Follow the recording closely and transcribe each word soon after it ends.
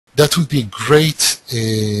that would be a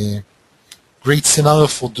great scenario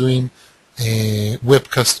for doing a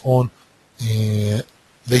webcast on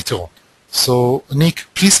later on. So Nick,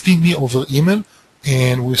 please ping me over email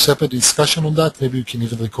and we'll set up a discussion on that. Maybe we can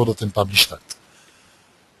even record it and publish that.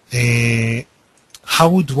 How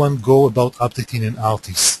would one go about updating an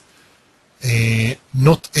artist?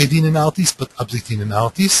 Not adding an artist, but updating an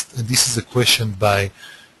artist. And this is a question by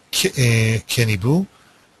Kenny Boo.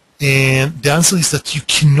 And the answer is that you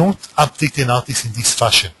cannot update an artist in this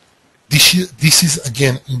fashion. This is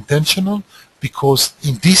again intentional because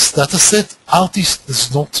in this data set, artist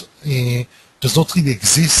does not really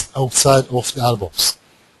exist outside of the albums.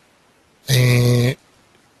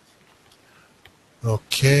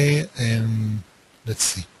 Okay, and let's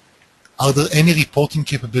see. Are there any reporting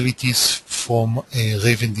capabilities from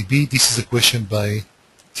RavenDB? This is a question by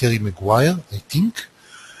Terry McGuire, I think.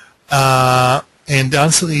 And the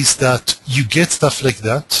answer is that you get stuff like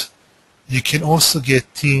that. You can also get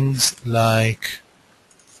things like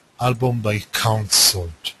album by count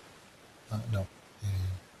sold.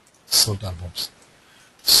 Sold albums.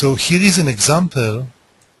 So here is an example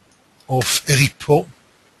of a report.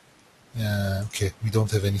 Okay, we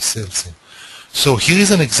don't have any sales here. So here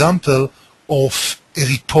is an example of a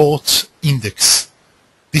report index.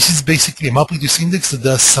 This is basically a MapReduce index that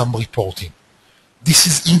does some reporting. This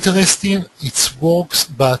is interesting, it works,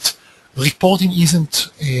 but reporting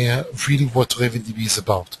isn't really what RavenDB is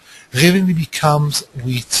about. RavenDB comes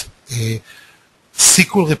with a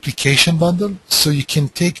SQL replication bundle, so you can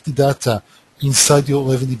take the data inside your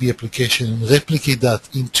RavenDB application and replicate that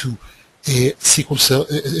into a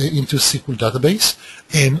SQL database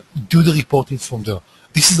and do the reporting from there.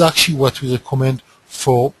 This is actually what we recommend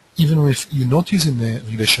for even if you're not using a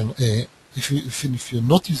relation. If you're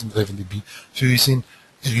not using RavenDB, if you're using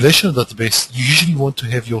a relational database, you usually want to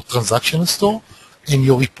have your transactional store and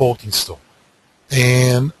your reporting store.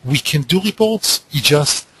 And we can do reports. It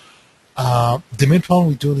just the main problem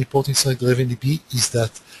with doing reporting inside RavenDB is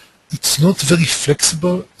that it's not very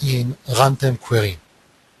flexible in runtime querying.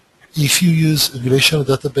 If you use a relational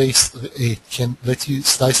database, it can let you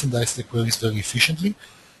slice and dice the queries very efficiently.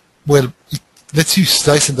 Well, it lets you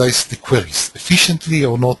slice and dice the queries. Efficiently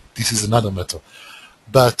or not, this is another matter.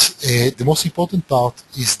 But the most important part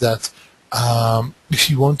is that if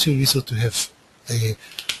you want your user to have the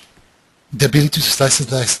ability to slice and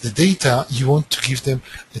dice the data, you want to give them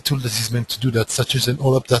a tool that is meant to do that, such as an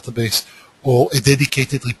OLAP database or a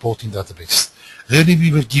dedicated reporting database.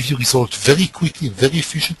 RavenDB will give you results very quickly and very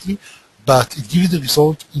efficiently, but it gives you the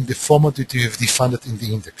result in the format that you have defined it in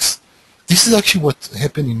the index. This is actually what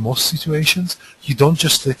happens in most situations. You don't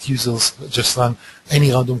just let users just run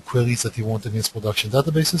any random queries that you want against production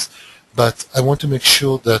databases, but I want to make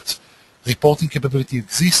sure that reporting capability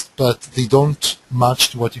exists, but they don't match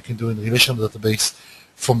to what you can do in a relational database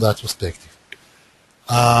from that perspective.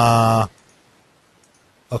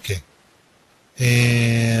 Okay.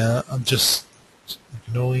 I'm just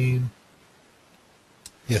ignoring.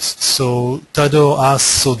 Yes, so Tado asks,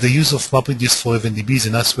 so the use of MapReduce for RavenDB is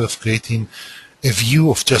a nice way of creating a view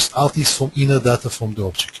of just artists from inner data from the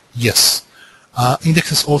object. Yes.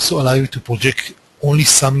 Indexes also allow you to project only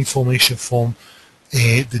some information from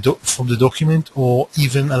the document, or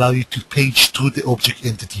even allow you to page through the object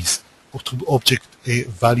entities or through object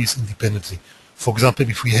values independently. For example,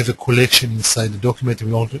 if we have a collection inside the document and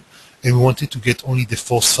we wanted to get only the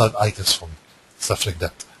first 5 items from it, stuff like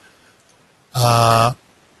that.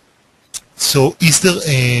 So is there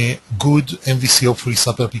a good MVC or free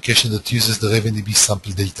sample application that uses the RavenDB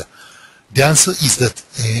sample data? The answer is that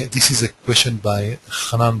this is a question by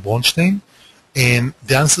Hanan Bronstein, and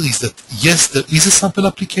the answer is that yes, there is a sample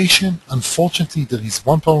application. Unfortunately, there is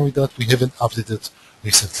one problem with that. We haven't updated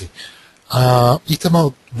recently.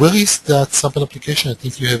 Itamar, where is that sample application? I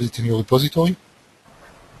think you have it in your repository.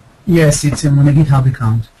 Yes, it's on a GitHub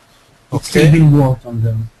account. It's still being worked on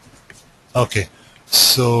them. Okay,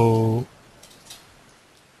 so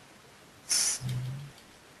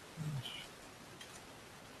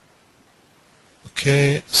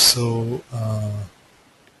okay, so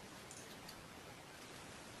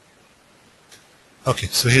okay,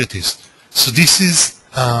 so here it is. So this is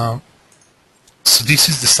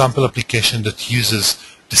the sample application that uses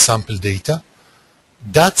the sample data.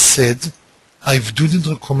 That said, I wouldn't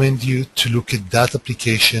recommend you to look at that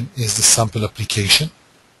application as the sample application.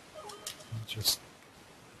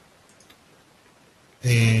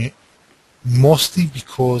 Mostly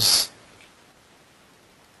because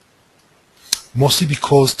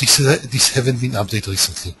this haven't been updated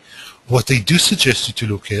recently. What I do suggest you to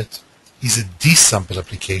look at is a sample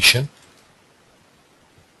application.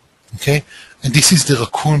 Okay, and this is the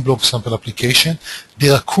Raccoon blog sample application. The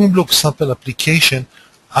Raccoon blog sample application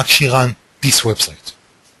actually run this website.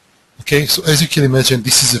 Okay, so as you can imagine,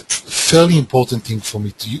 this is a fairly important thing for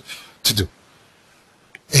me to do.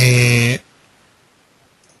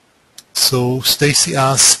 So Stacy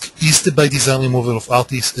asks, is the by design removal of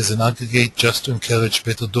artists as an aggregate just to encourage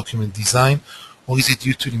better document design, or is it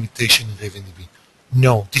due to limitation in RavenDB?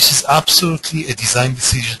 No, this is absolutely a design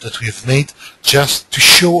decision that we have made just to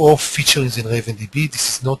show off features in RavenDB. This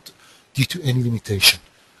is not due to any limitation.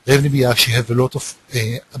 RavenDB actually have a lot of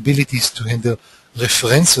abilities to handle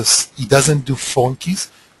references. It doesn't do foreign keys,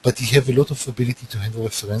 but it have a lot of ability to handle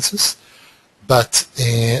references. But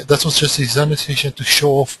that was just a design decision to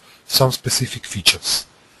show off some specific features.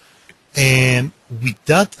 And with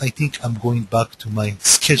that, I think I'm going back to my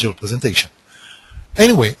scheduled presentation.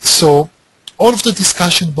 Anyway, so all of the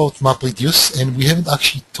discussion about MapReduce, and we haven't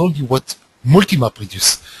actually told you what multi-map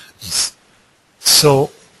reduce is.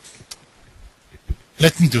 So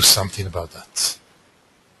let me do something about that.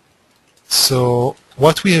 So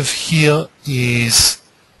what we have here is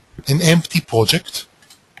an empty project,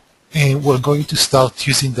 and we're going to start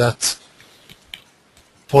using that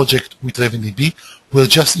project with RavenDB. We're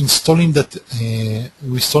just installing that,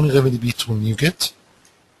 we're installing RavenDB through NuGet.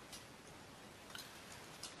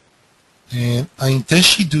 And I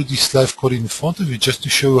intentionally do this live code in front of you just to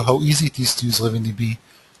show you how easy it is to use RavenDB.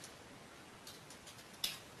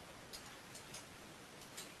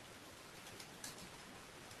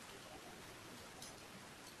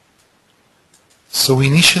 So we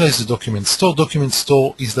initialize the document store. Document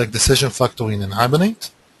store is like the session factory in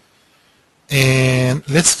Hibernate. And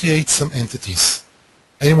let's create some entities.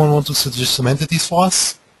 Anyone want to suggest some entities for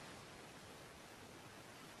us?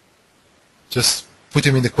 Just put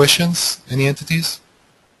them in the questions. Any entities?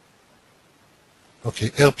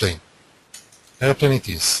 Okay, airplane. Airplane it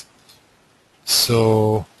is.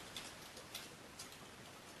 So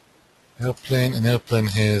airplane, an airplane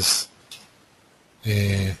has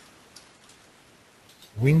a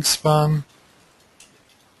wingspan,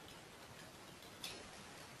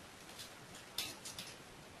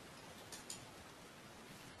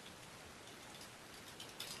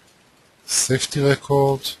 safety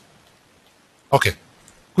record. Okay,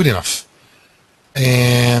 good enough.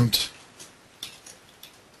 And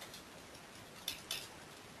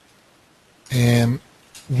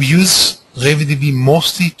we use RavenDB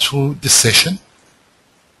mostly through the session.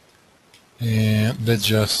 And let's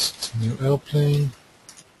just new airplane.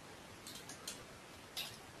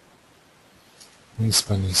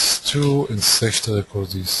 Wingspan is 2 and safety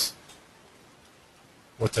record is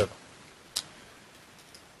whatever.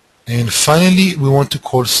 And finally, we want to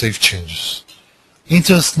call save changes.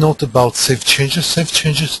 Interest note about save changes. Save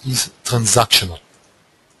changes is transactional.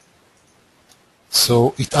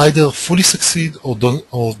 So it either fully succeeds or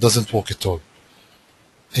doesn't work at all.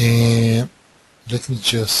 And let me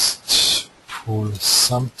just pull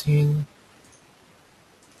something.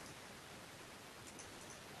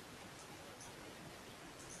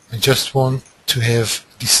 I just want to have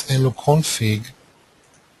this nlog config,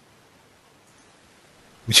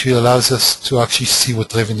 which allows us to actually see what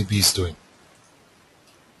RavenDB is doing.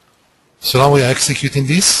 So now we are executing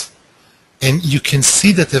this, and you can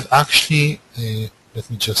see that I've actually, let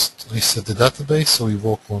me just reset the database so we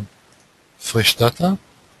work on fresh data.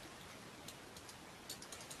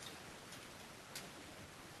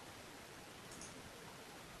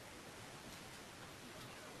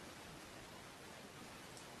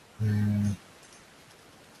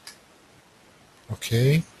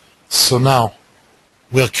 Okay, so now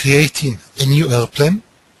we are creating a new airplane,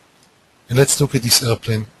 and let's look at this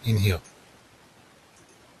airplane in here.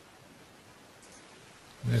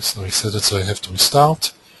 Yes, I reset it, so I have to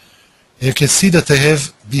restart. And you can see that I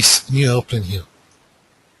have this new airplane here.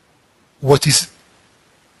 What is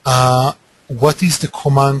the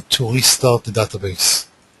command to restart the database?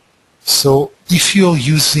 So if you're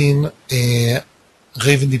using a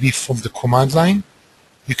RavenDB from the command line,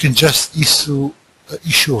 you can just issue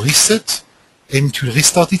reset and it will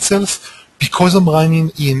restart itself. Because I'm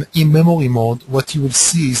running in in-memory mode, what you will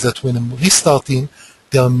see is that when I'm restarting,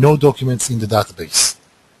 there are no documents in the database.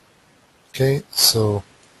 Okay, so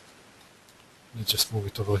let's just move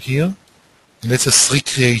it over here. And let's just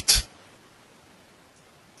recreate.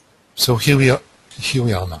 So here we are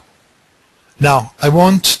now. Now, I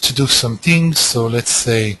want to do some things, so let's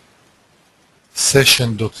say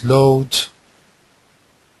session.load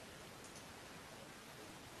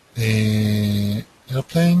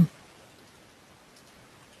airplane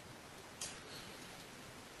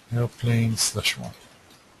 /1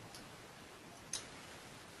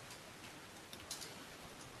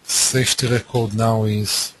 safety record now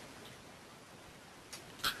is,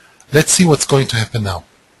 let's see what's going to happen now.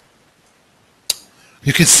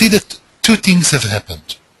 You can see that two things have happened.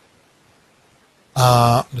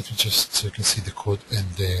 Let me just, so you can see the code and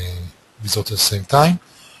the result at the same time.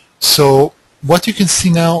 So what you can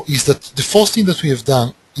see now is that the first thing that we have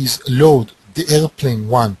done is load the airplane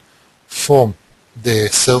 1 from the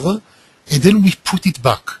server, and then we put it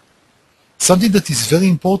back. Something that is very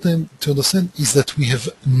important to understand is that we have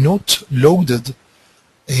not loaded,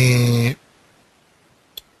 we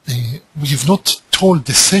have not told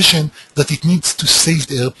the session that it needs to save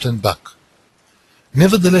the airplane back.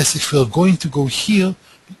 Nevertheless, if we are going to go here,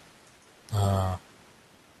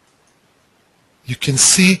 you can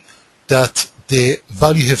see that the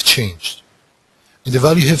value have changed. And the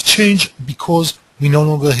value have changed because we no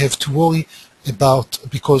longer have to worry about,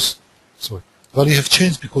 value have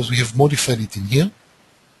changed because we have modified it in here.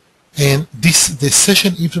 And the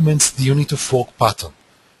session implements the unit of work pattern.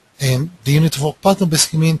 And the unit of work pattern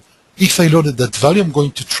basically means if I loaded that value, I'm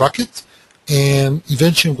going to track it, and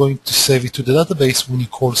eventually I'm going to save it to the database when you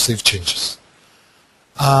call save changes.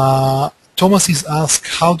 Thomas is asked,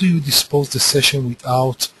 how do you dispose the session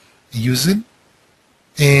without using?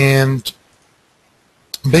 And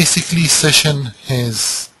basically, session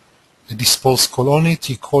has a dispose call on it,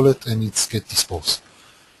 you call it, and it's get disposed.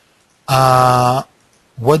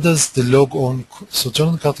 What does the log on, so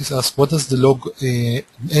Jonathan Curtis asks, what does the log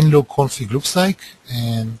nlog config looks like?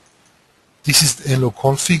 And this is the nlog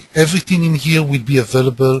config. Everything in here will be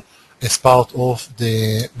available as part of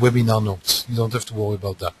the webinar notes. You don't have to worry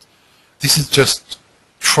about that. This is just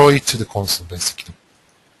throw it to the console, basically.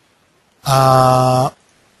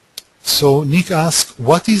 So Nick asks,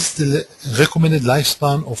 what is the recommended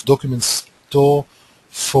lifespan of document store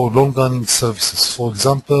for long-running services? For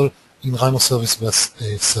example, in Rhino service bus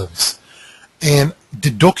service. And the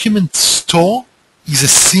document store is a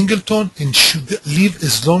singleton and should live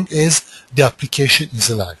as long as the application is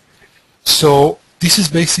alive. So this is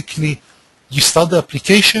basically, you start the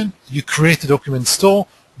application, you create a document store.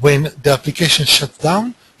 When the application shuts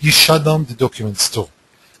down, you shut down the document store.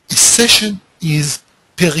 A session is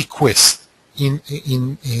per request in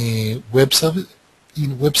web service,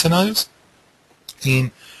 in web scenarios.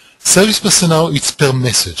 In service bus scenario, it's per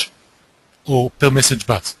message or per message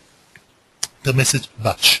batch.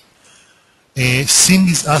 Sim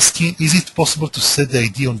is asking, is it possible to set the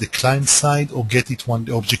ID on the client side or get it when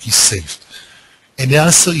the object is saved? And the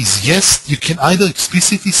answer is yes. You can either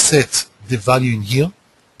explicitly set the value in here,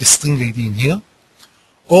 the string ID in here,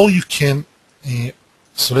 or you can,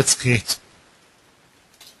 so let's create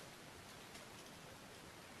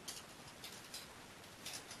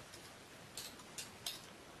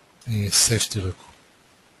a safety record.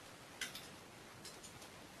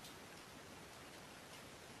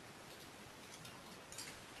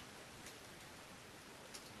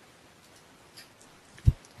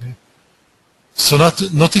 So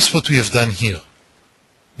notice what we have done here.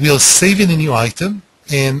 We are saving a new item,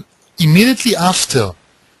 and immediately after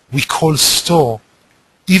we call store,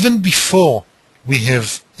 even before we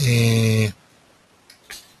have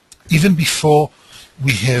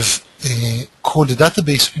called the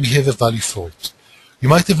database, we have a value for it. You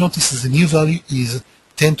might have noticed that the new value is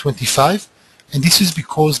 1025, and this is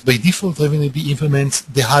because by default RavenDB implements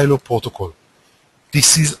the high-low protocol.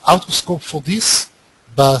 This is out of scope for this,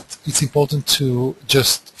 but it's important to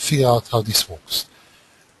just figure out how this works.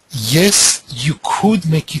 Yes, you could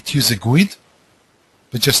make it use a GUID,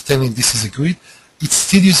 but just telling this is a GUID. It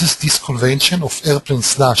still uses this convention of airplane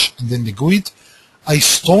slash and then the GUID. I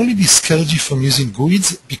strongly discourage you from using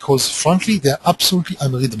GUIDs because frankly they're absolutely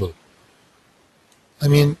unreadable. I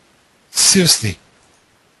mean, seriously,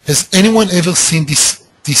 has anyone ever seen this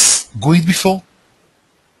GUID before?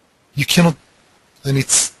 You cannot, and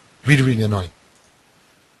it's really, really annoying.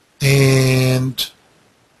 And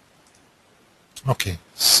okay,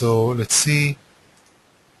 so let's see.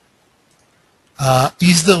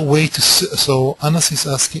 Is there a way to, so Anas is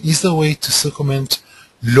asking, is there a way to circumvent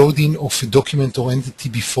loading of a document or entity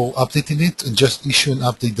before updating it and just issue an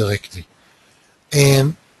update directly?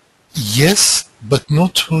 And yes, but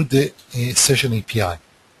not through the session API.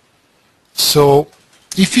 So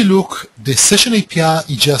if you look, the session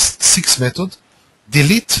API is just 6 methods: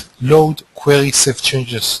 delete, load, query, save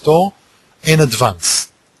changes, store, and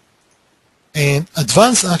advance. And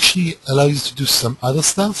advance actually allows you to do some other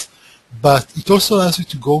stuff, but it also allows you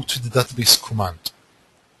to go to the database command.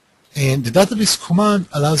 And the database command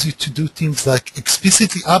allows you to do things like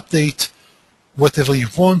explicitly update whatever you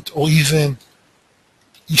want, or even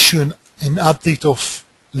issue an update of,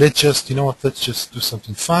 let's just, you know what, let's just do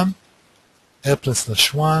something fun.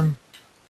 Airplane/1,